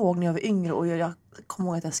jag kommer ihåg när jag var yngre och jag kommer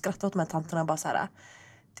ihåg att jag skrattade åt de här tanterna bara så här.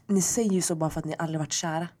 Ni säger ju så bara för att ni aldrig varit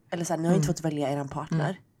kära. Eller så här, ni har inte fått välja er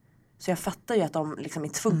partner. Så jag fattar ju att de liksom är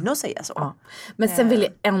tvungna att säga så. Ja. Men sen vill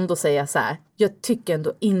jag ändå säga så här. Jag tycker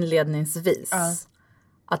ändå inledningsvis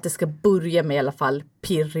att det ska börja med i alla fall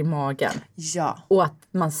pirr i magen. Ja. Och att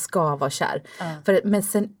man ska vara kär. Men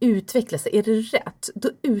sen utvecklas det. Är det rätt? Då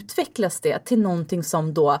utvecklas det till någonting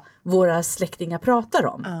som då våra släktingar pratar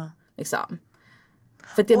om. Liksom.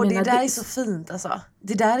 För och det där är så fint alltså.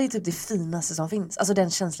 Det där är typ det finaste som finns. Alltså den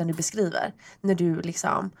känslan du beskriver. När du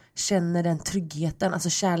liksom känner den tryggheten. Alltså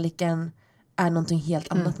kärleken är någonting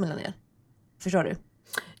helt annat mellan er. Förstår du?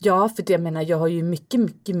 Ja, för det jag menar, jag har ju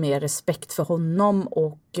mycket mer respekt för honom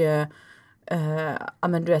och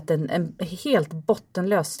men du vet en helt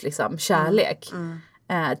bottenlös liksom kärlek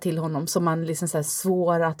till honom som man liksom så här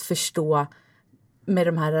svår att förstå med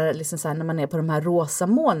de här liksom så här, när man är på de här rosa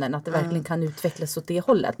molnen att det verkligen kan utvecklas åt det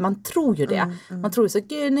hållet. Man tror ju det. Man tror ju så,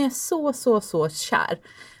 gud ni är så kär.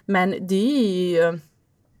 Men det är ju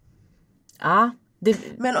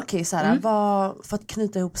Men okej, så här, för att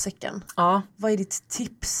knyta ihop säcken. Vad är ditt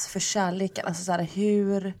tips för kärleken? Alltså så här,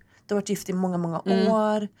 du har varit gift i många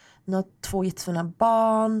år. Ni har 2 jättefina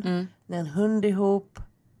barn. Ni har en hund ihop.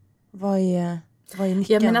 Vad är nyckeln?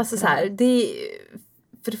 Ja men alltså så här,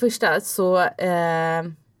 för det första så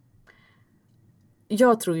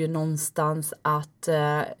jag tror ju någonstans att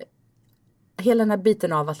hela den här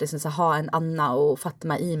biten av att liksom så ha en Anna och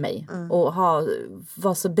Fatima i mig och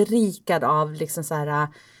vara så berikad av liksom så här,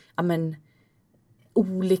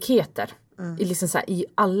 olikheter i liksom så här, i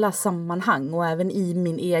alla sammanhang och även i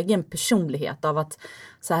min egen personlighet av att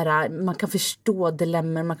så här, man kan förstå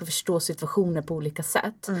dilemman, man kan förstå situationer på olika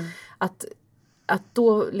sätt. Att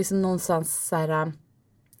då liksom någonstans så här,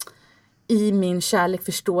 i min kärlek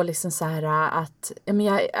förstå liksom så här att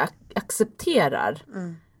jag accepterar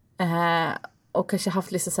och kanske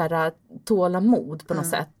haft lite så här tålamod på något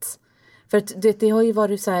sätt. För att det har ju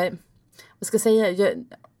varit så här, vad ska jag säga,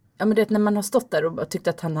 men det när man har stått där och tyckt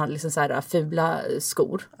att han har liksom så här fula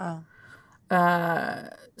skor.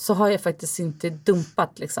 Så har jag faktiskt inte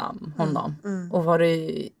dumpat liksom honom och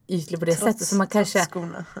varit ytlig på det sättet så man kanske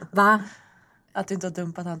skorna. Va? Att du inte har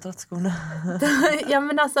dumpat han trots skorna. Ja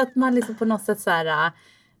men alltså att man liksom på något sätt så här,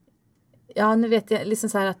 ja nu vet jag liksom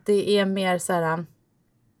så här att det är mer så här.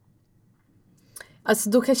 Alltså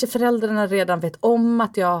då kanske föräldrarna redan vet om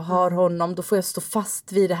att jag har honom. Då får jag stå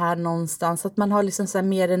fast vid det här någonstans. Att man har liksom så här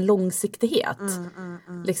mer en långsiktighet.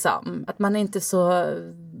 Liksom. Att man är inte så...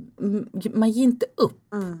 Man ger inte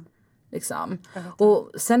upp. Liksom.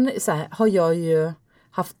 Och sen så här, har jag ju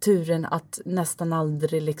haft turen att nästan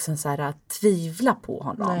aldrig liksom så här, tvivla på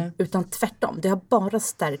honom. Nej. Utan tvärtom. Det har bara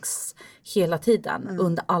stärkts hela tiden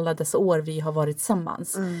under alla dessa år vi har varit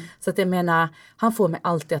tillsammans. Så att jag menar, han får mig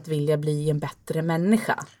alltid att vilja bli en bättre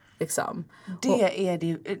människa. Liksom. Det är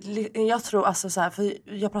det. Jag tror alltså så här, för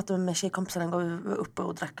jag pratade med tjejkompisarna en gång, vi var uppe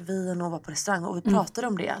och drack vin och var på restaurang och vi pratade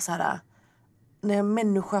om det så här, när en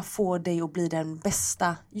människa får dig att bli den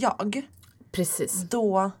bästa jag. Precis.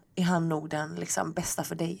 Då är han nog den liksom bästa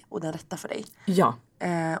för dig och den rätta för dig. Ja.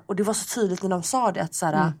 Och det var så tydligt när de sa det att så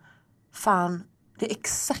här, fan, det är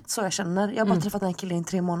exakt så jag känner. Jag har bara träffat den här killen i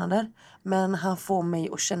 3 månader. Men han får mig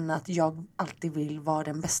att känna att jag alltid vill vara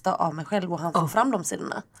den bästa av mig själv. Och han får fram de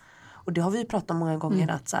sidorna. Och det har vi ju pratat om många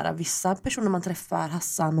gånger. Att så här, vissa personer man träffar,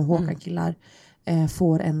 Hassan och Håkan killar,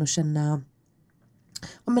 får en att känna...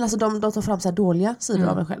 Men alltså de tar fram så här dåliga sidor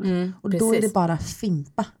av en själv. Och då är det bara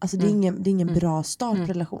fimpa. Alltså det är ingen bra start på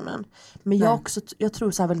relationen. Men jag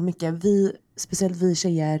tror så här väldigt mycket, speciellt vi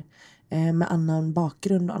tjejer med annan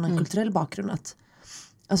bakgrund och annan kulturell bakgrund, att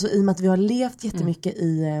alltså i och med att vi har levt jättemycket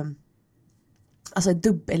i alltså ett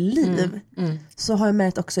dubbelliv, så har jag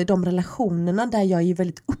märkt också i de relationerna där jag är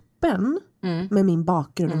väldigt öppen med min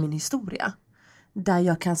bakgrund och min historia, där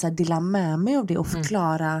jag kan så här dela med mig av det och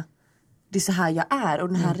förklara det är så här jag är och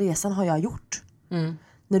den här resan har jag gjort.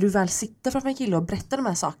 När du väl sitter framför en kille och berättar de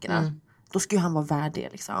här sakerna, då ska ju han vara värd det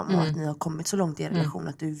liksom. Och att ni har kommit så långt i er relation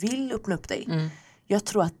att du vill öppna upp dig. Jag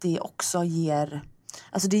tror att det också ger,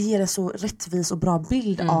 alltså det ger en så rättvis och bra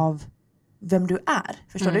bild av vem du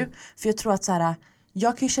är. Förstår du? För jag tror att så här,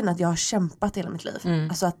 jag kan ju känna att jag har kämpat hela mitt liv.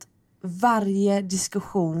 Alltså att varje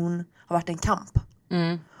diskussion har varit en kamp.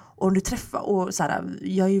 Och om du träffar, och så här,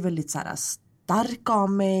 jag är ju väldigt så här stark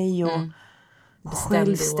av mig och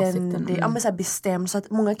självständig. Ja, men så här bestämd, så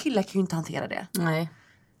att många killar kan ju inte hantera det. Nej.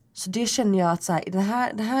 Så det känner jag att så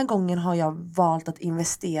här, den här gången har jag valt att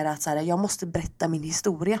investera, att så här, jag måste berätta min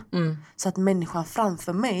historia. Så att människan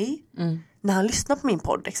framför mig, när han lyssnar på min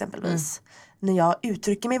podd exempelvis, när jag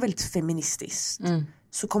uttrycker mig väldigt feministiskt,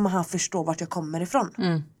 så kommer han förstå vart jag kommer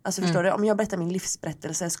ifrån. Alltså förstår du? Om jag berättar min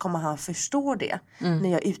livsberättelse så kommer han förstå det.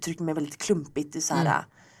 När jag uttrycker mig väldigt klumpigt i så här,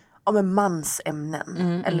 om mansämnen.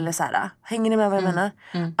 Eller så här, hänger ni med vad jag menar?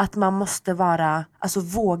 Att man måste vara, alltså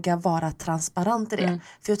våga vara transparent i det.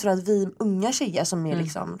 För jag tror att vi unga tjejer som är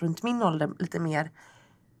liksom runt min ålder lite mer,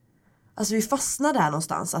 alltså vi fastnar där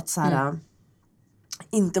någonstans att så här,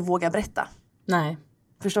 inte våga berätta. Nej.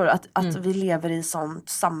 Förstår du? Att vi lever i sånt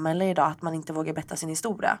samhälle idag att man inte vågar berätta sin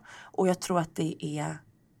historia. Och jag tror att det är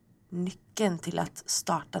nyckeln till att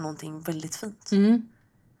starta någonting väldigt fint.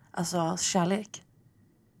 Alltså kärlek.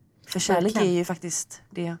 För kärlek är ju faktiskt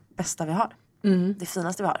det bästa vi har. Det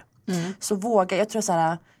finaste vi har. Så våga, jag tror så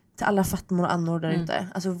här, till alla Fatmor och Annor där ute,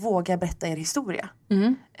 alltså våga berätta er historia.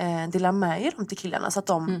 Dela med er dem till killarna så att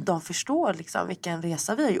de förstår liksom vilken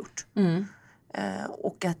resa vi har gjort.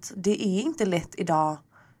 Och att det är inte lätt idag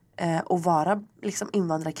att vara liksom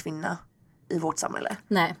invandrarkvinna i vårt samhälle.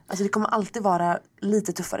 Nej. Alltså det kommer alltid vara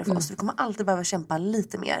lite tuffare för oss. Vi kommer alltid behöva kämpa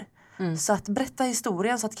lite mer. Så att berätta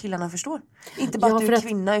historien så att killarna förstår. Inte bara att du är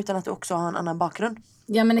kvinna utan att du också har en annan bakgrund.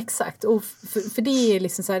 Ja men exakt. Och för det är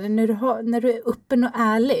liksom så här, när du är öppen och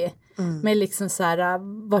ärlig med liksom så här,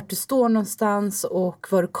 vart du står någonstans och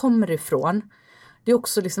var du kommer ifrån. Det är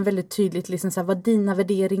också liksom väldigt tydligt liksom så här, vad dina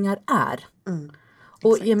värderingar är.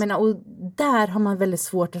 Och jag menar, och där har man väldigt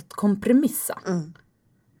svårt att kompromissa.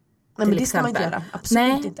 Nej, men det ska man inte göra.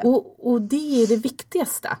 Absolut inte. Och det är det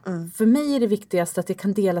viktigaste. För mig är det viktigaste att jag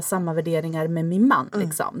kan dela samma värderingar med min man.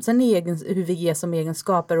 Liksom. Sen hur vi är som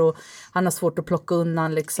egenskaper och han har svårt att plocka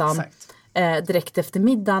undan liksom, direkt efter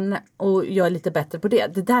middagen och jag är lite bättre på det.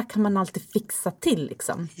 Det där kan man alltid fixa till.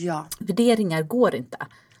 Liksom. Ja. Värderingar går inte.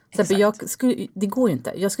 Det går ju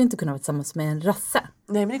inte. Jag skulle inte kunna vara tillsammans med en rasse.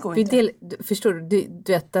 Nej, men det går inte. Förstår du?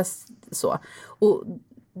 Du vet, så. Och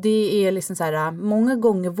det är liksom så här, många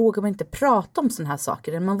gånger vågar man inte prata om såna här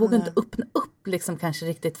saker. Man vågar inte öppna upp liksom kanske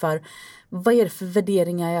riktigt för vad är det för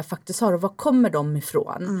värderingar jag faktiskt har och var kommer de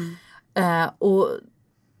ifrån. Och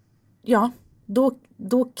ja,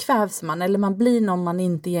 då kvävs man eller man blir någon man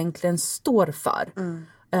inte egentligen står för.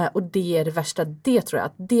 Och det är det värsta, det tror jag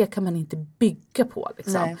att det kan man inte bygga på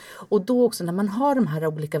liksom. Och då också när man har de här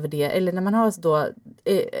olika värderingar eller när man har då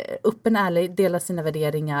öppen ärlig, delar sina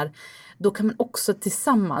värderingar, då kan man också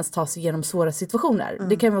tillsammans ta sig igenom svåra situationer.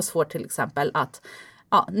 Det kan vara svårt till exempel att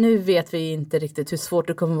nu vet vi inte riktigt hur svårt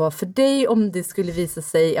det kommer vara för dig om det skulle visa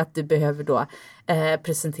sig att du behöver då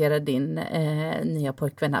presentera din nya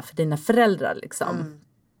pojkvän här för dina föräldrar liksom.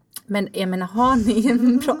 Men jag menar, har ni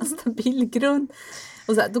en bra stabil grund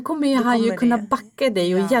Och så här, då kommer han ju kunna backa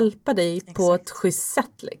dig och hjälpa dig på ett schysst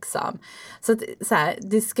sätt liksom. Så att så här,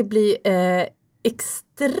 det ska bli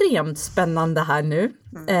extremt spännande här nu.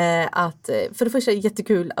 Att för det första är det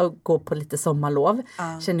jättekul att gå på lite sommarlov.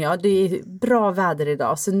 Känner jag. Det är bra väder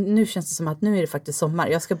idag. Så nu känns det som att nu är det faktiskt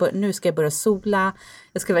sommar. Nu ska jag börja sola.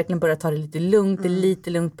 Jag ska verkligen börja ta det lite lugnt. Det är lite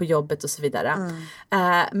lugnt på jobbet och så vidare.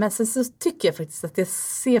 Men sen så tycker jag faktiskt att jag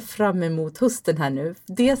ser fram emot hösten här nu.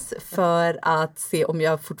 Dels för att se om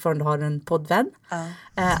jag fortfarande har en poddvän.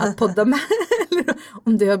 Att podda med. Eller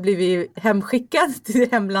om det har blivit hemskickad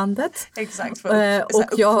till hemlandet. Exakt, för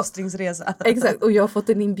uppfostringsresa. Exakt, och jag har fått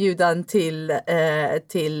en inbjudan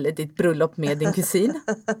till ditt bröllop med din kusin.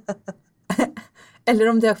 Eller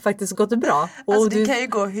om det har faktiskt gått bra. Alltså det kan ju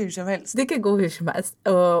gå hur som helst. Det kan gå hur som helst.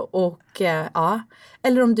 Ja.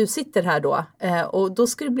 Eller om du sitter här då. Och då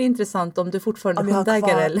ska det bli intressant om du fortfarande är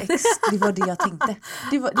hundägare. Eller? Det var det jag tänkte.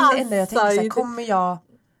 Det var det enda jag tänkte. Så här, kommer jag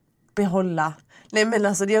behålla... Nej men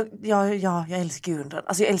alltså jag älskar ju hunden.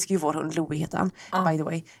 Alltså jag älskar ju vår hund, Louie heter han, by the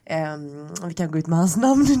way. Vi kan gå ut med hans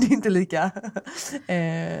namn, det är inte lika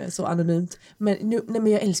så anonymt. Men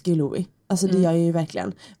jag älskar ju Louie. Alltså det gör jag ju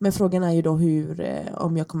verkligen. Men frågan är ju då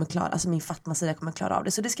om jag kommer klara, alltså min Fatma-sida kommer klara av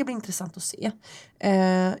det. Så det ska bli intressant att se.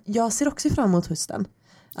 Jag ser också fram emot hösten.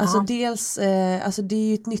 Alltså dels, alltså det är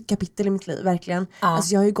ju ett nytt kapitel i mitt liv, verkligen.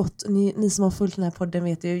 Alltså jag har ju gått, ni som har följt den här podden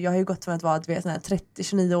vet ju, jag har ju gått från att vara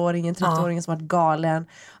 29-åringen, 30-åringen som varit galen.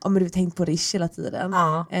 Ja men du har tänkt på Rish hela tiden.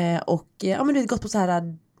 Och ja men du har gått på så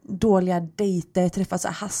här dåliga dejter, träffat så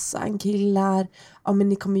här Hassan-killar. Ja men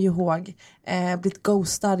ni kommer ju ihåg. Blivit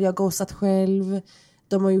ghostad, jag har ghostat själv.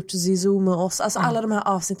 De har gjort Zizou med oss. Alltså alla de här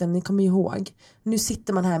avsnitten, ni kommer ju ihåg. Nu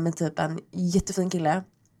sitter man här med typ en jättefin kille.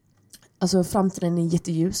 Alltså framtiden är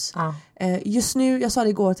jätteljus. Just nu, jag sa det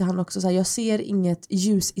igår till han också, så här, jag ser inget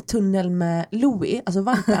ljus i tunnel med Louie, alltså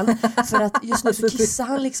valpen. För att just nu så kissar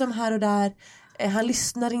han liksom här och där. Han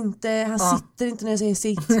lyssnar inte, han sitter inte när jag säger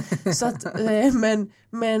sitt. Så att,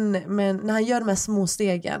 men när han gör de här små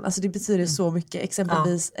stegen, alltså det betyder så mycket.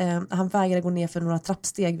 Exempelvis, han vägrar gå ner för några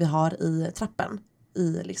trappsteg vi har i trappen.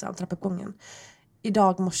 I liksom trappuppgången.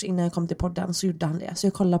 Idag morse innan jag kom till podden så gjorde han det. Så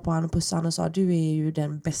jag kollade på honom och pussade han och sa, du är ju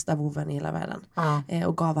den bästa voven i hela världen.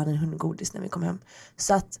 Och gav han en hundgodis när vi kom hem.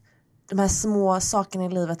 Så att de här små sakerna i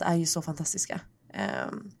livet är ju så fantastiska.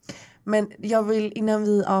 Men jag vill, innan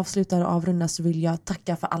vi avslutar och avrundar, så vill jag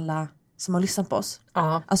tacka för alla som har lyssnat på oss.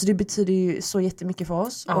 Alltså det betyder ju så jättemycket för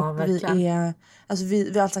oss. Och verkligen. Vi är, alltså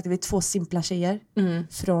vi har alltid sagt att vi är 2 simpla tjejer.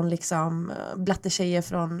 Från liksom blattetjejer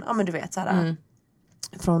från, ja men du vet såhär.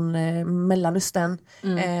 Från Mellanöstern.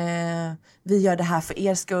 Vi gör det här för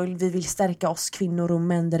er skull. Vi vill stärka oss kvinnor och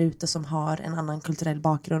män där ute som har en annan kulturell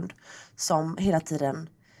bakgrund. Som hela tiden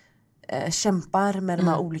kämpar med de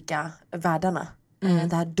här olika världarna.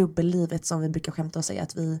 Det här dubbellivet som vi brukar skämta och säga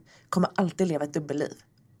att vi kommer alltid leva ett dubbelliv.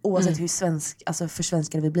 Oavsett hur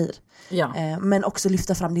försvenskade vi blir. Men också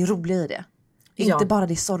lyfta fram det roliga i det. Inte bara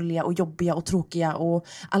det sorgliga och jobbiga och tråkiga och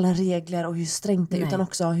alla regler och hur strängt det är, utan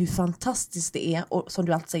också hur fantastiskt det är och som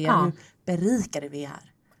du alltid säger, hur berikade vi är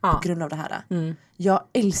här på grund av det här. Jag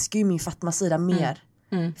älskar ju min Fatma-sida mer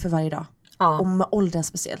för varje dag. Och med åldern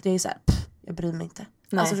speciellt. Jag är så här, jag bryr mig inte.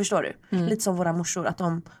 Alltså förstår du? Lite som våra morsor, att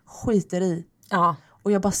de skiter i.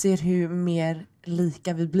 Och jag bara ser hur mer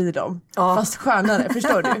lika vi blir dem. Fast skönare,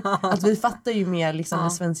 förstår du? Att vi fattar ju mer liksom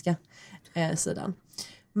den svenska sidan.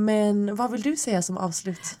 Men vad vill du säga som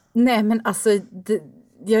avslut? Nej men alltså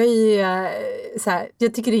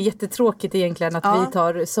jag tycker det är jättetråkigt egentligen att vi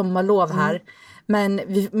tar sommarlov här. Men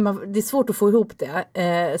det är svårt att få ihop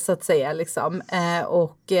det så att säga liksom.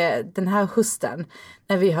 Och den här hösten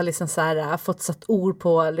när vi har liksom så här, fått satt ord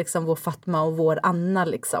på liksom vår Fatma och vår Anna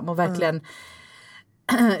liksom. Och verkligen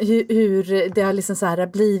hur det har liksom så här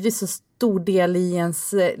blivit så stor del i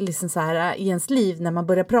ens, liksom så här, i ens liv när man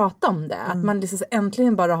börjar prata om det. Att man liksom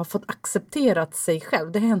äntligen bara har fått accepterat sig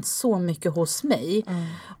själv. Det har hänt så mycket hos mig.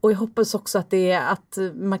 Och jag hoppas också att det är att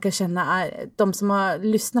man kan känna, de som har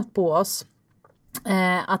lyssnat på oss,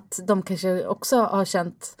 att de kanske också har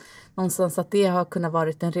känt någonstans att det har kunnat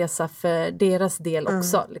varit en resa för deras del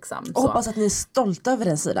också. Liksom, och hoppas att ni är stolta över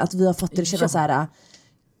den sidan. Att vi har fått det att känna så här,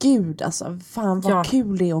 gud alltså, fan vad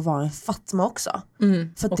kul det är att vara en Fatma också.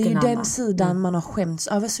 För att det är ju den sidan man har skämts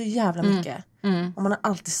över så jävla mycket. Och man har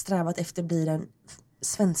alltid strävat efter att bli den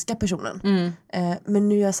svenska personen. Men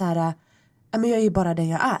nu är jag så här, men jag är ju bara den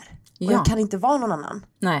jag är. Och jag kan inte vara någon annan.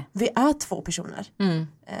 Nej. Vi är 2 personer.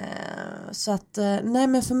 Så att, nej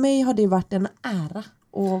men för mig har det varit en ära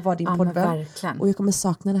att vara din poddvän. Och jag kommer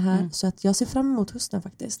sakna det här. Så att jag ser fram emot hösten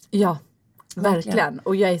faktiskt. Ja, Verkligen.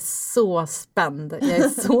 Och jag är så spänd.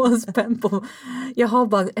 Jag har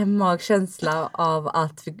bara en magkänsla av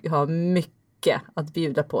att vi har mycket att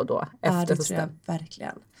bjuda på då. Efter det tror jag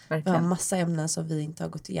verkligen. Vi har massa ämnen som vi inte har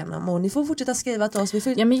gått igenom. Och ni får fortsätta skriva till oss.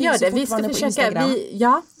 Ja, men gör det. Vi ska försöka.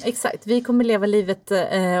 Ja, exakt. Vi kommer leva livet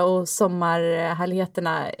och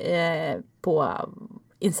sommarhärligheterna på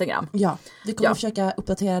Instagram. Ja, vi kommer försöka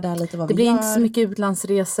uppdatera där lite vad vi gör. Det blir inte så mycket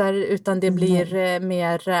utlandsresor utan det blir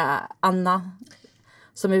mer Anna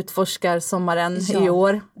som utforskar sommaren i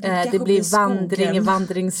år. Det blir vandring i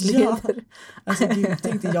vandringsleder. Ja. Alltså gud,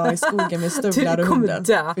 tänkte jag i skogen med stövlar och hunden.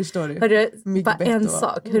 Dö. Förstår du? Hörru, bara en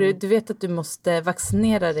sak. Hörru, du vet att du måste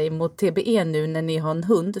vaccinera dig mot TBE nu när ni har en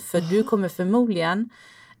hund. För du kommer förmodligen...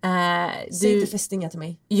 Säg inte fästingar till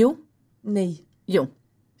mig. Jo. Nej. Jo.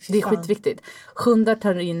 Det är skitviktigt. Hundar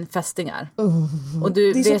tar in fästingar. Och det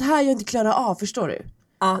är sånt här jag inte klarar av, förstår du?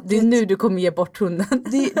 Ja, det är nu du kommer ge bort hunden.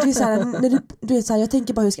 Det är så här, när du är så här, jag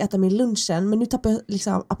tänker bara hur jag ska äta min lunchen, men nu tappar jag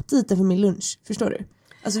liksom aptiten för min lunch, förstår du?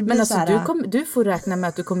 Alltså, men alltså du får räkna med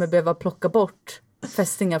att du kommer behöva plocka bort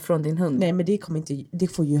fästingar från din hund. Nej, men det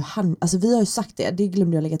får ju han, alltså vi har ju sagt det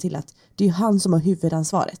glömde jag lägga till, att det är ju han som har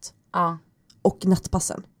huvudansvaret. Ja. Och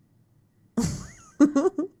nattpassen.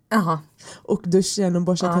 Aha. Och duschen och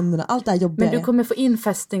borsta tänderna, allt det här jobbiga. Men du kommer få in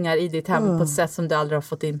fästingar i ditt hem på ett sätt som du aldrig har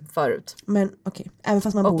fått in förut. Men okej, även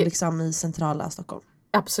fast man bor liksom i centrala Stockholm.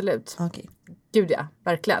 Absolut. Okej. Gud ja,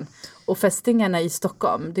 verkligen. Och fästingarna i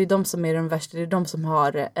Stockholm, det är de som är de värsta, det är de som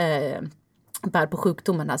har bär på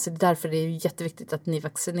sjukdomarna. Så det är därför det är jätteviktigt att ni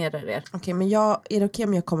vaccinerar er. Okej, men är det okej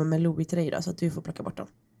om jag kommer med Louis till dig då, så att du får plocka bort dem?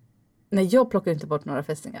 Nej, jag plockar inte bort några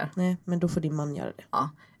fästingar. Nej, men då får din man göra det. Ja.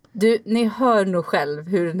 Ni hör nog själv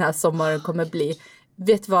hur den här sommaren kommer bli.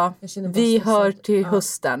 Vet vad? Vi hör till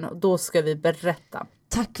hösten och då ska vi berätta.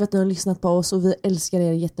 Tack för att ni har lyssnat på oss och vi älskar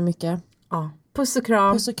er jättemycket. Ja. Puss och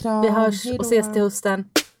kram. Puss och kram. Vi hörs och ses till hösten.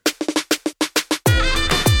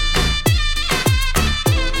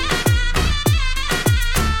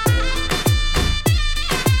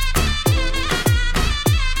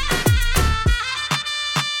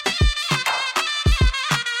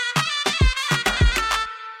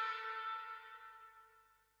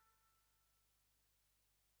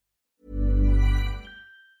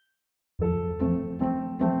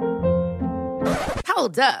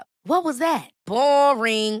 Hold up. What was that?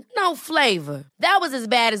 Boring. No flavor. That was as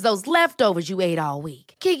bad as those leftovers you ate all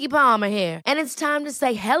week. Keke Palmer here, and it's time to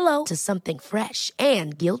say hello to something fresh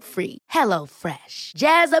and guilt-free. Hello Fresh.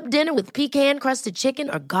 Jazz up dinner with pecan-crusted chicken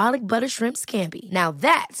or garlic butter shrimp scampi. Now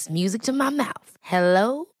that's music to my mouth.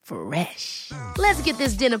 Hello Fresh. Let's get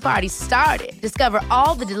this dinner party started. Discover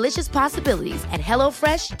all the delicious possibilities at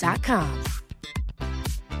hellofresh.com.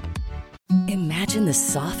 Imagine the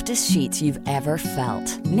softest sheets you've ever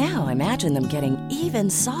felt. Now imagine them getting even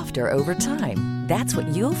softer over time. That's what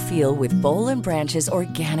you'll feel with Boll & Branch's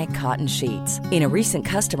organic cotton sheets. In a recent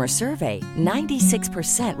customer survey,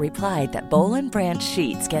 96% replied that Boll & Branch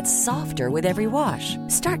sheets get softer with every wash.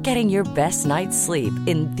 Start getting your best night's sleep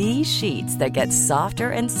in these sheets that get softer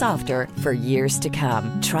and softer for years to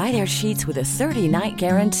come. Try their sheets with a 30-night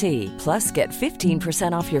guarantee. Plus, get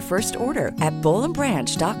 15% off your first order at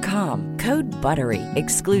bollandbranch.com. Code BUTTERY.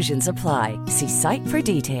 Exclusions apply. See site for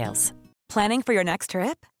details. Planning for your next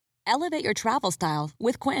trip? Elevate your travel style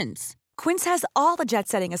with Quince. Quince has all the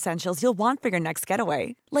jet-setting essentials you'll want for your next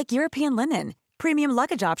getaway, like European linen, premium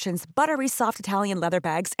luggage options, buttery soft Italian leather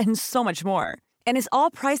bags, and so much more. And is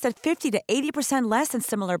all priced at 50 to 80% less than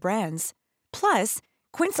similar brands. Plus,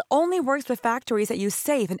 Quince only works with factories that use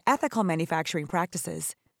safe and ethical manufacturing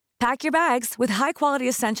practices. Pack your bags with high-quality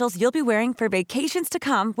essentials you'll be wearing for vacations to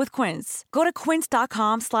come with Quince. Go to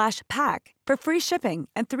quince.com/pack for free shipping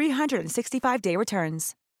and 365-day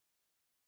returns.